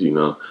thing is,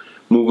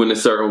 moving a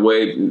certain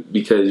way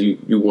because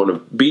you want to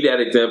be that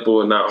example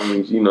and not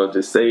only,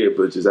 just say it,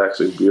 but just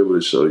actually be able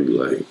to show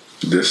you like,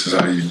 this is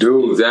how you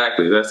do it.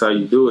 Exactly. That's how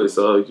you do it.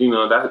 So,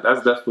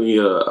 that's definitely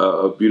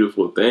a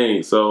beautiful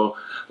thing. So,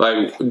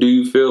 like, do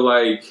you feel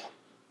like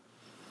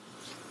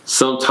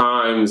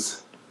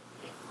sometimes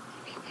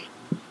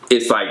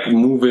it's like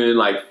moving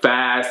like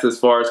fast as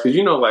far as, cause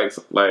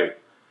like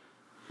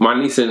my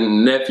niece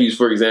and nephews,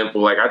 for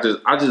example, like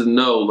I just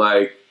know,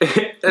 like, and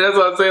that's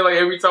what I'm saying. Like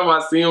every time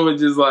I see them,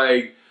 it's just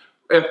like,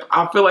 if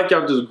I feel like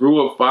y'all just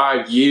grew up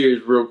 5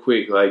 years real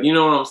quick. Like, you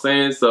know what I'm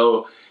saying?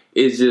 So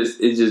it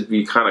just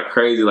be kind of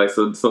crazy. Like,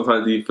 so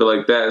sometimes you feel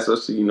like that,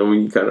 especially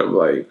when you kind of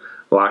like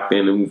locked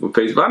in and moving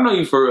pace. But I know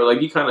you for real.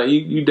 Like you kind of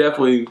you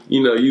definitely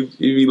you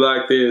be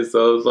locked in.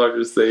 So it's hard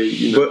to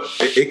say. But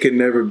it can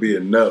never be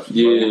enough.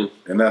 Yeah, bro.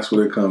 And that's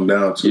what it comes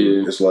down to.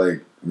 Yeah. It's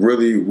like.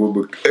 Really,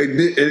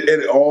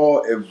 it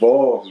all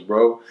evolves,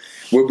 bro.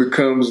 What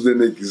becomes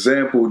an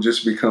example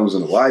just becomes a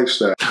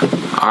lifestyle.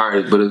 All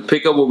right, but to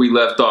pick up where we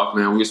left off,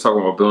 man, we was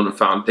talking about building a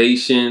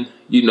foundation,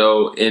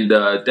 and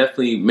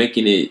definitely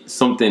making it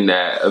something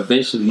that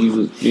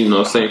eventually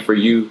saying for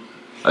you,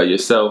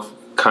 yourself,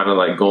 kind of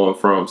like going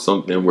from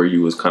something where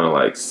you was kind of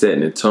like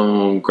setting a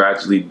tone,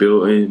 gradually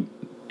building,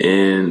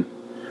 and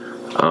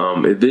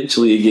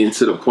eventually getting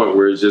to the point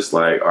where it's just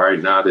like, all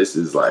right, now this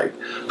is like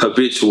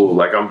habitual,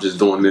 like I'm just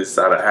doing this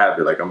out of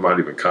habit, like I'm not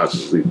even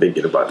consciously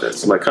thinking about that.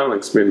 So like kind of like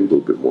expanding a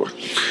little bit more.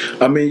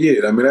 I mean,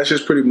 that's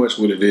just pretty much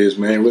what it is,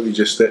 man. Really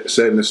just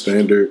setting the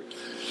standard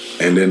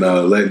and then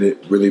letting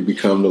it really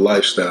become the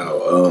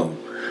lifestyle.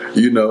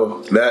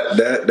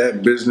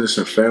 That business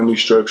and family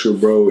structure,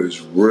 bro,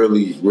 is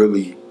really,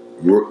 really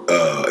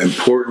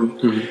important.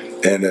 Mm-hmm.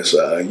 And it's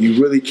you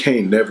really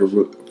can't never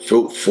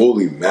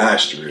fully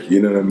master it.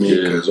 You know what I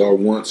mean? Because our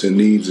wants and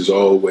needs is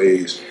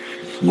always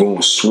going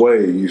to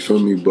sway. You feel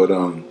me? But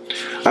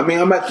I mean,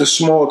 I'm at the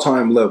small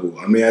time level.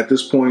 I mean, at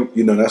this point,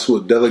 that's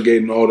what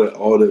delegating all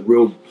the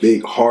real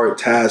big hard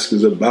tasks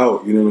is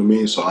about. You know what I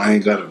mean? So I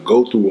ain't got to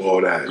go through all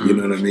that. You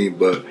know what I mean?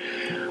 But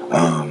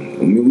I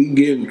mean, we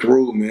getting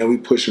through, man. We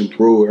pushing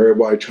through.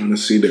 Everybody trying to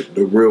see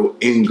the real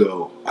end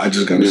goal. I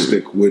just gotta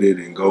stick with it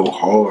and go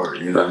hard.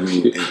 You know what I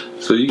mean?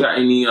 So you got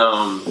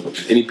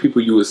any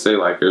people you would say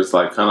like there's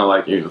like kind of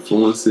like your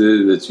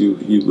influences that you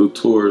look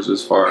towards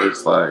as far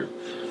as like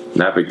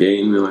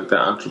navigating like the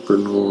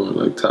entrepreneur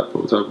like type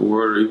of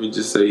world, or even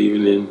just say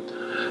even in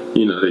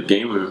the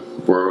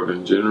gaming world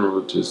in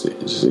general, just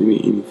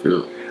any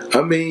field.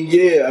 I mean,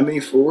 yeah. I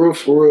mean, for real.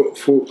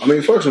 I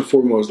mean, first and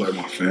foremost, like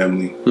my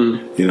family.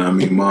 You know what I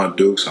mean? Ma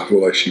Dukes, I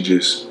feel like she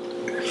just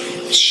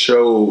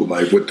showed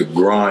like what the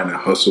grind and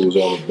hustle was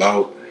all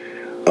about.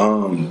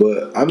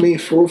 But I mean,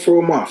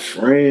 for my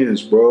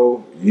friends,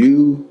 bro,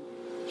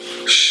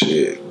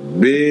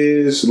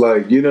 Biz,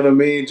 like, you know what I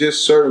mean?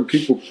 Just certain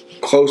people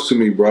close to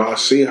me, bro. I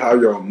see how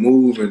y'all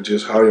move and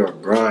just how y'all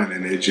grind,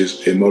 and it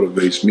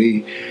motivates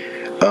me.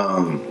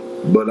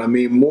 But I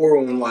mean, more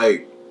on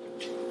like,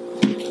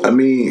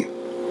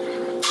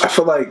 I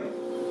feel like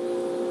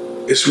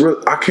it's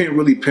real. I can't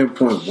really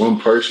pinpoint one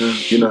person.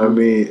 You know what I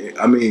mean?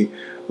 I mean,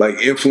 like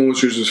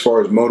influencers as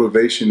far as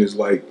motivation is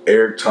like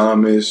Eric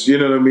Thomas. You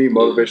know what I mean?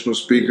 Motivational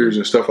speakers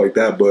and stuff like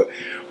that. But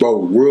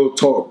bro, real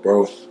talk,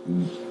 bro.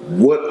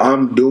 What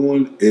I'm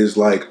doing is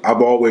like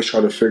I've always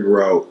tried to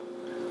figure out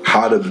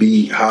how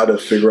to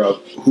figure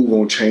out who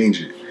gonna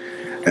change it.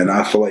 And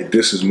I feel like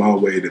this is my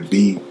way to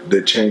be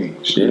the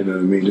change. You know what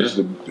I mean? Just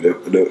to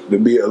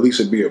be at least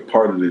to be a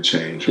part of the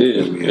change.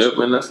 Yep,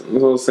 and that's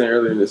what I was saying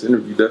earlier in this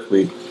interview.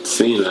 Definitely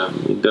seeing that. I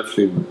mean,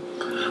 definitely,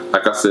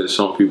 like I said,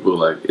 showing people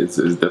like it's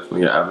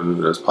definitely an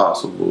avenue that's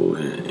possible,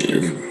 and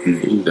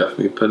you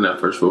definitely putting that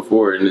first foot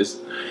forward. And it's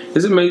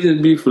amazing,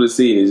 it's beautiful to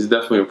see. It's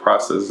definitely a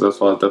process. That's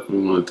why I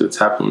definitely wanted to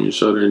tap on your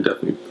shoulder and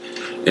definitely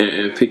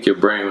and pick your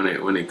brain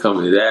when it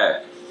comes to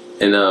that.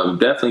 And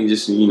definitely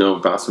just,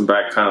 bouncing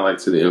back kind of like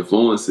to the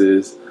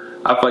influences.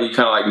 I feel like you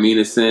kind of like me in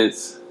a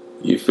sense,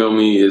 you feel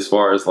me, as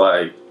far as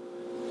like,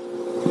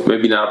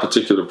 maybe not a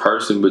particular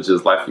person, but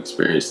just life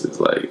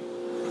experiences. Like,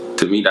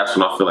 to me, that's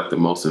when I feel like the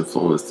most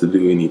influence to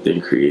do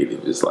anything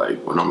creative is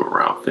like when I'm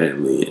around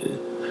family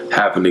and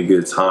having a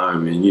good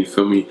time. And you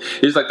feel me?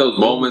 It's like those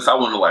moments I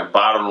want to like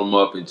bottle them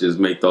up and just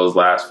make those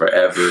last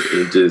forever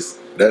and just...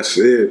 That's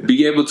it.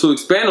 Be able to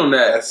expand on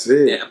that. That's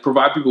it. And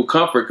provide people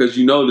comfort, because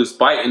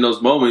despite in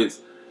those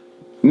moments,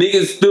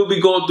 niggas still be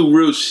going through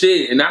real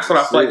shit, and that's what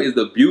I feel like is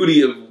the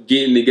beauty of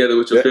getting together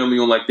with your family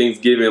on like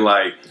Thanksgiving.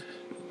 Like,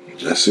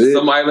 that's it.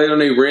 Somebody late on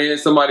their rent,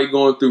 somebody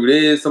going through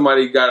this,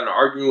 somebody got in an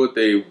argument with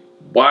their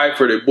wife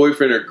or their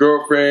boyfriend or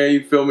girlfriend.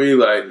 You feel me?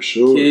 Like,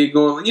 kid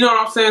going, you know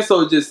what I'm saying?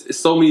 So it's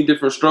so many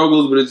different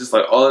struggles, but it's just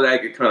like all of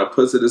that get kind of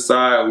puts it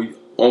aside.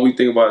 All we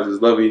think about is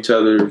just loving each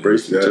other,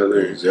 embracing each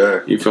other.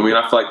 Exactly. You feel me? And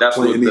I feel like that's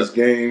playing these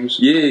games.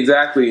 Yeah,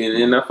 exactly.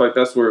 And I feel like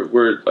that's where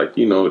like,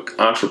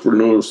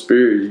 entrepreneurial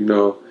spirit,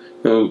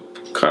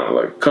 kind of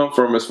like come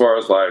from, as far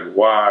as like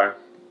why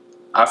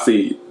I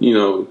see,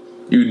 you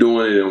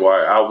doing it, and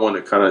why I want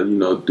to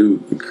kind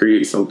of,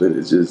 create something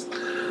that's just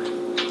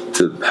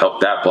to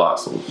help that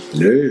blossom.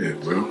 Yeah,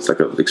 bro. It's like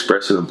an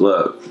expression of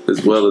love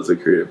as well as a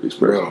creative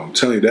expression. Bro, I'm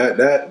telling you,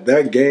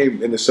 that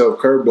game in itself,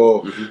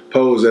 curveball,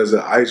 posed as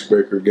an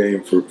icebreaker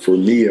game for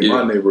me in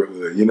my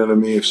neighborhood. You know what I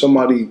mean? If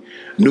somebody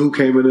new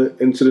came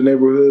into the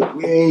neighborhood,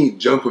 we ain't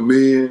jump them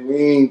in, we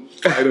ain't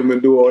fight them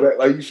and do all that.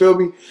 Like, you feel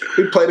me?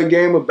 We played a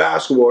game of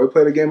basketball, we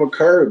played a game of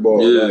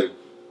curveball. Yeah. Like,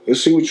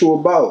 let's see what you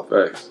about.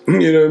 Thanks.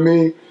 You know what I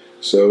mean?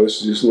 So it's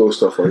just little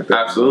stuff like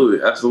that.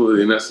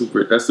 Absolutely, and that's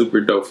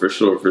super dope for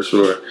sure.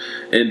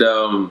 And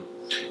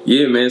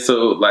yeah, man.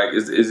 So like,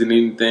 is it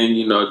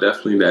anything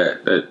definitely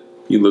that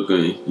you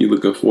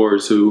looking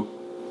forward to?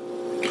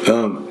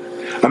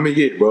 I mean,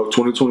 yeah, bro.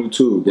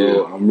 2022, bro.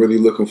 Yeah. I'm really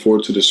looking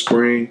forward to the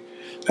spring.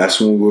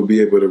 That's when we'll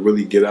be able to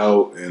really get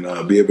out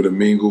and be able to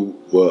mingle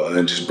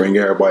and just bring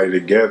everybody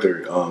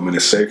together in a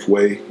safe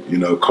way.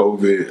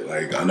 COVID,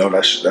 like, I know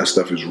that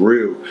stuff is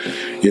real,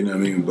 you know what I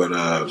mean?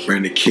 But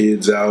bring the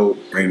kids out,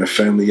 bring the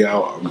family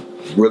out. I'm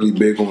really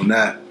big on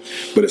that.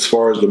 But as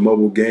far as the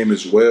mobile game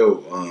as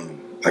well,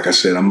 like I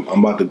said, I'm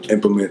about to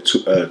implement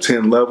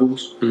 10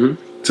 levels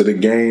to the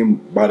game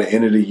by the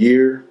end of the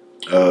year.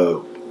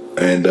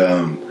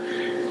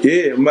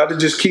 Yeah, I'm about to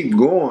just keep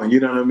going, you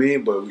know what I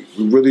mean? But we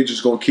really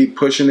just going to keep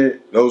pushing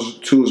it. Those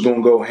two is going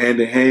to go hand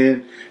in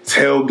hand.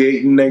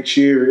 Tailgating next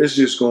year, it's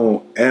just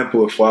going to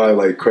amplify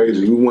like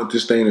crazy. We want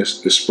this thing to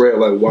spread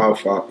like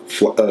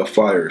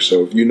wildfire.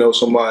 So if you know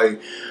somebody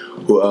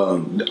who, I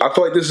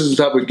feel like this is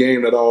the type of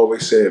game that I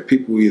always said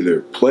people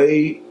either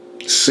played,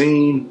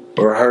 seen,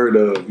 or heard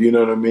of, you know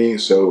what I mean?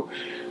 So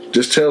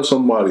just tell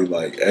somebody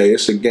like, hey,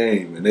 it's a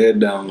game, and they'll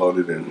download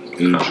it and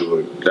enjoy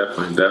it.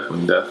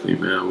 Definitely,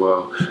 man.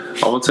 Well,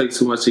 I won't take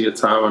too much of your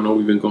time. I know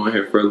we've been going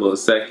here for a little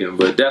second,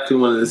 but definitely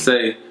wanted to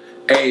say,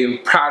 hey, I'm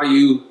proud of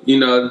you. You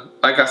know,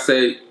 like I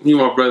said, you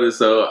my brother,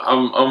 so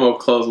I'm up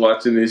close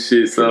watching this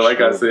shit. So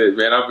like I said,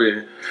 man, I've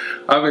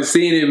been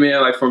seeing it,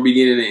 man, like from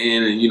beginning to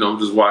end, and you know, I'm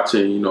just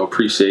watching, you know,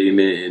 appreciating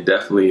it, and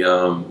definitely,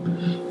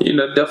 you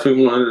know,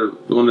 definitely one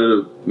of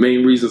the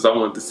main reasons I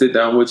wanted to sit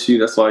down with you.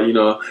 That's why, you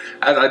know,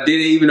 as I did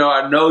it, even though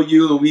I know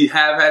you and we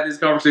have had these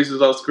conversations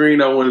off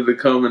screen, I wanted to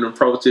come and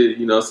approach it,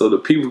 you know, so the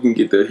people can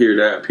get to hear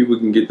that, people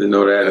can get to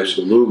know that,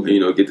 absolutely, and, you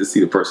know, get to see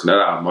the person that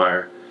I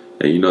admire.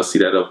 And, you know, see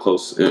that up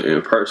close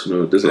and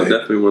personal. Just I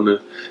definitely want to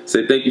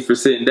say thank you for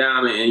sitting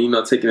down and, you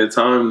know, taking the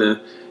time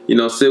to, you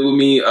know, sit with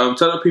me.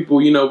 Tell the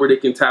people, you know, where they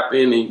can tap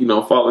in and, you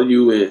know, follow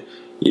you and,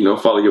 you know,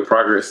 follow your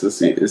progress and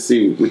see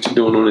what you're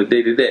doing on a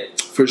day-to-day.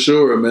 For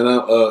sure, man.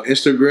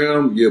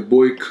 Instagram, your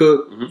boy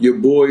Cook, your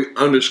boy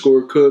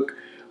 _Cook.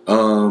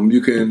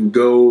 You can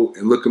go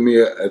and look at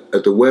me at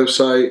the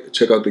website.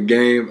 Check out the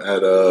game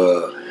at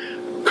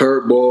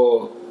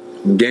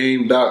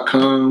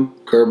curveballgame.com.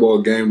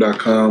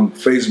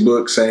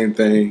 Facebook, same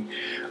thing.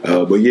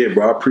 But yeah,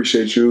 bro, I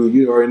appreciate you.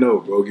 You already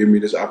know, bro. Give me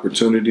this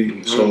opportunity.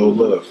 It's all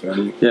love,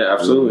 family. Yeah,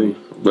 absolutely.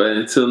 But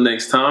until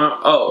next time,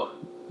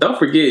 don't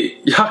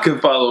forget, y'all can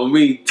follow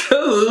me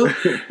too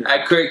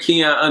at Craig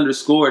Keon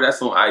 _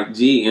 That's on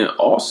IG. And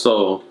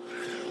also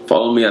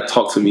follow me at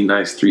Talk to Me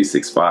Nice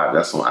 365.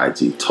 That's on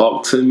IG.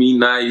 Talk to Me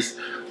Nice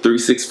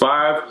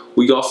 365.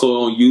 We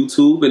also on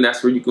YouTube, and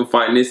that's where you can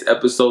find this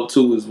episode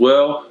too as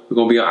well. We're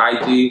gonna be on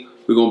IG.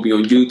 We're gonna be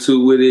on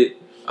YouTube with it.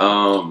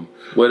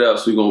 What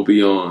else? We're gonna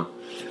be on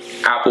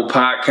Apple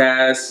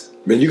Podcasts.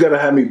 Man, you gotta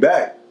have me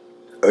back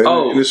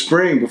in the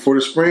spring, before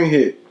the spring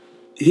hit.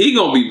 He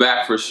gonna be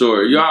back for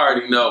sure. You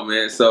already know,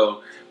 man.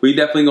 So we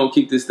definitely gonna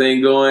keep this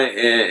thing going,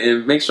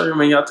 and make sure,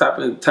 man, y'all tap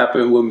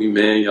in with me,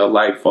 man. Y'all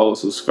like, follow,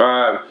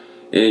 subscribe,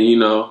 and you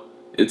know,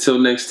 until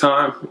next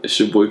time, it's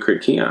your boy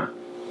Craig Keon.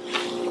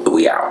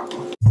 We out.